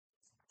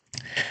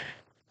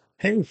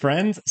Hey,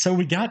 friends. So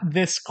we got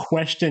this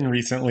question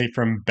recently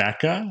from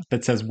Becca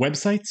that says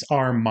websites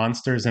are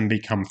monsters and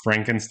become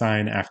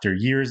Frankenstein after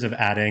years of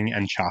adding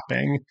and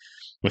chopping.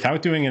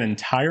 Without doing an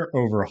entire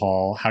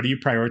overhaul, how do you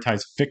prioritize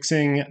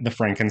fixing the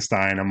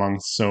Frankenstein among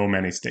so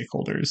many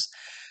stakeholders?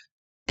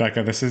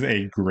 Becca, this is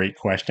a great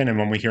question. And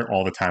one we hear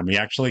all the time. We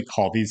actually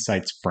call these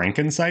sites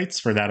Frankensites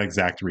for that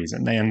exact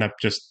reason. They end up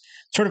just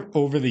sort of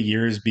over the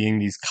years being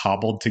these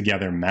cobbled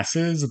together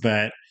messes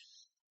that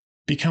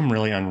become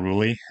really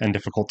unruly and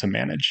difficult to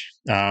manage.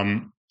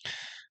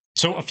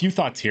 So, a few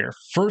thoughts here.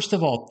 First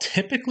of all,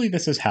 typically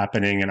this is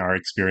happening in our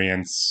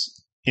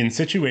experience in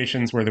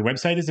situations where the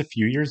website is a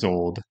few years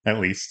old, at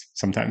least.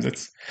 Sometimes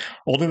it's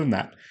older than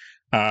that.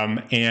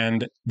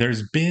 And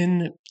there's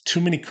been too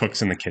many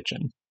cooks in the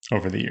kitchen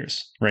over the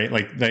years, right?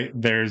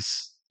 There's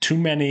too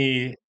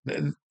many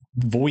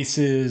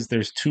voices,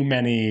 there's too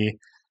many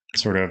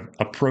sort of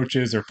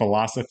approaches or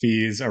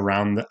philosophies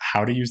around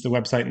how to use the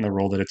website and the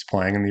role that it's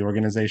playing in the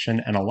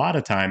organization. And a lot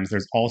of times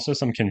there's also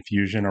some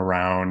confusion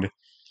around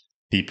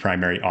the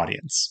primary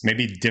audience.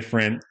 Maybe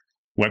different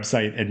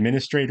website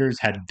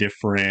administrators had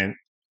different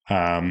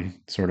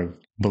sort of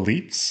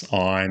beliefs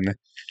on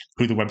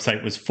who the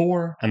website was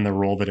for and the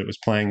role that it was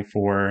playing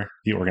for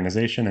the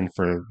organization and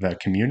for the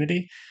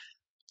community.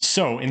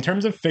 So, in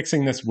terms of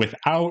fixing this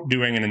without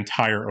doing an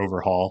entire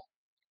overhaul,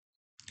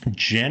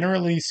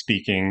 generally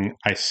speaking,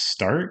 I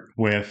start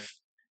with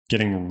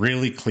getting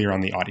really clear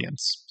on the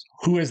audience.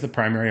 Who is the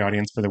primary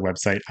audience for the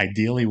website?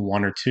 Ideally,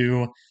 one or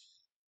two.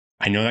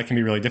 I know that can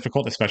be really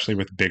difficult, especially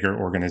with bigger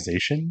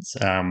organizations.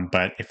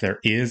 But if there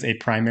is a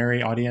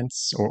primary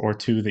audience or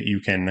two that you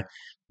can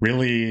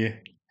really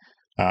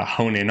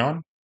hone in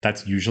on,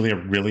 that's usually a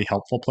really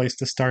helpful place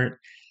to start.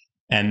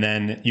 And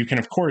then you can,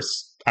 of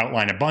course,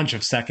 outline a bunch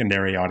of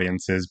secondary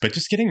audiences, but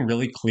just getting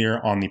really clear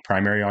on the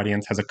primary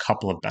audience has a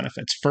couple of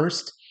benefits.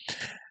 First,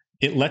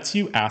 it lets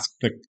you ask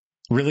the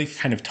really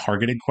kind of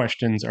targeted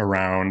questions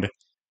around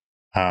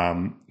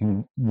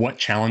what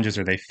challenges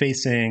are they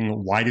facing?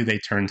 Why do they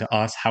turn to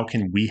us? How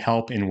can we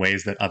help in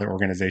ways that other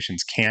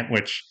organizations can't,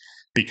 which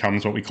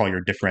becomes what we call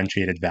your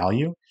differentiated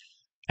value.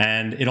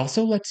 And it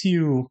also lets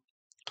you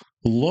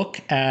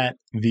look at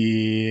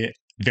the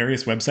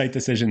various website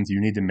decisions you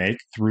need to make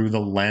through the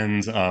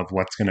lens of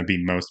what's going to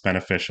be most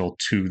beneficial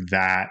to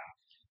that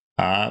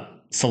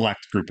select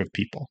group of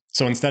people.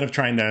 So instead of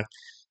trying to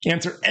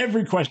answer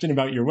every question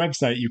about your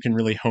website, you can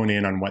really hone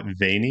in on what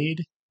they need,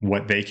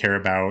 what they care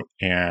about,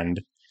 and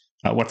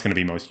what's going to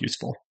be most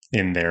useful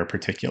in their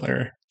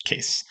particular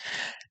case.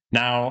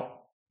 Now,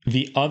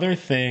 the other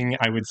thing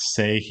I would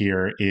say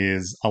here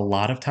is a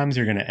lot of times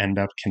you're going to end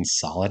up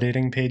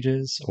consolidating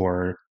pages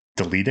or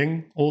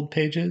deleting old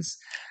pages.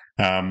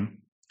 Um,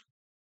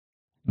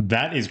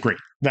 that is great.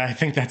 I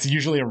think that's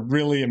usually a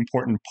really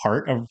important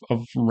part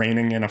of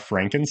reining in a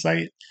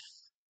Frankensite.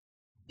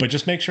 But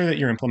just make sure that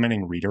you're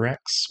implementing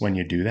redirects when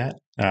you do that.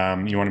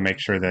 You want to make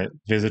sure that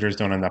visitors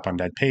don't end up on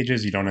dead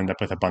pages. You don't end up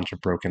with a bunch of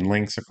broken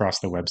links across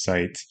the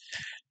website.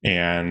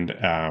 And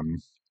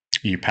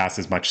you pass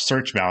as much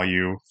search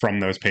value from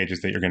those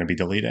pages that you're going to be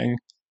deleting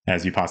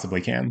as you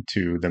possibly can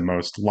to the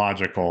most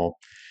logical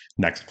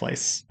next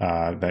place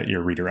that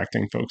you're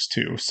redirecting folks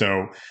to.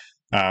 So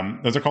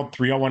those are called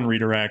 301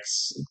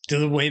 redirects.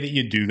 The way that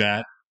you do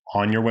that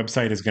on your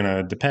website is going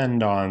to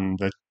depend on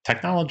the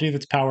technology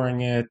that's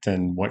powering it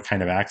and what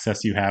kind of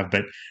access you have.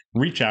 But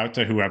reach out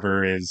to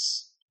whoever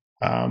is.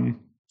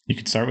 You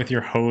could start with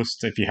your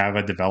host if you have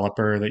a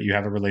developer that you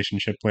have a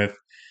relationship with,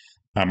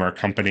 or a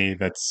company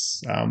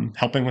that's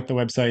helping with the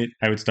website.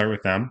 I would start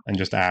with them and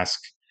just ask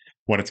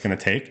what it's going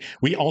to take.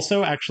 We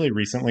also actually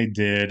recently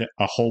did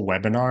a whole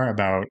webinar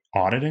about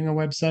auditing a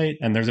website,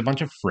 and there's a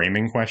bunch of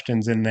framing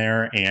questions in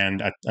there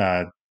and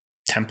a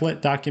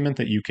template document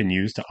that you can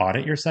use to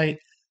audit your site.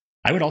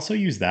 I would also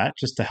use that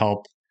just to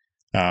help.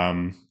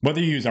 Whether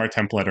you use our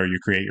template or you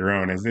create your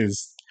own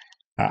is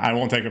I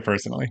won't take it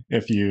personally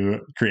if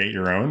you create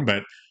your own,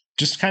 but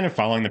just kind of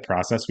following the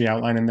process we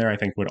outline in there, I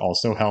think would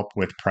also help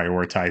with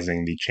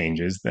prioritizing the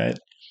changes that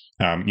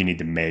you need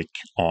to make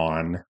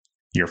on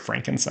your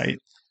Frankensite.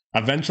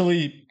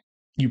 Eventually,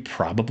 you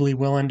probably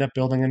will end up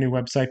building a new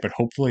website, but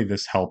hopefully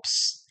this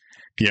helps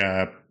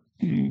you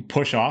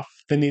push off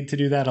the need to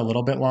do that a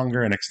little bit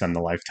longer and extend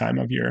the lifetime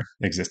of your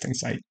existing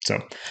site. So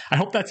I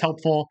hope that's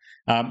helpful.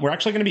 We're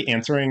actually going to be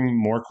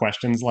answering more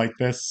questions like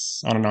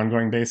this on an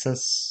ongoing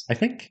basis, I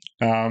think.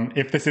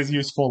 If this is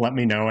useful, let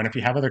me know. And if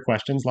you have other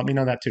questions, let me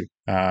know that too.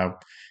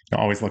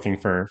 Always looking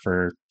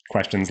for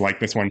questions like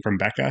this one from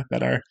Becca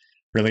that are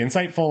really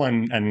insightful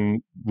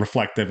and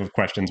reflective of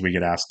questions we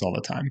get asked all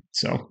the time.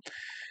 So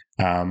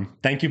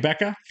thank you,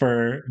 Becca,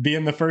 for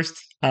being the first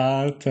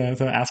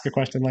to ask a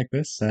question like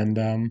this.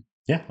 And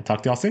yeah, I'll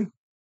talk to y'all soon.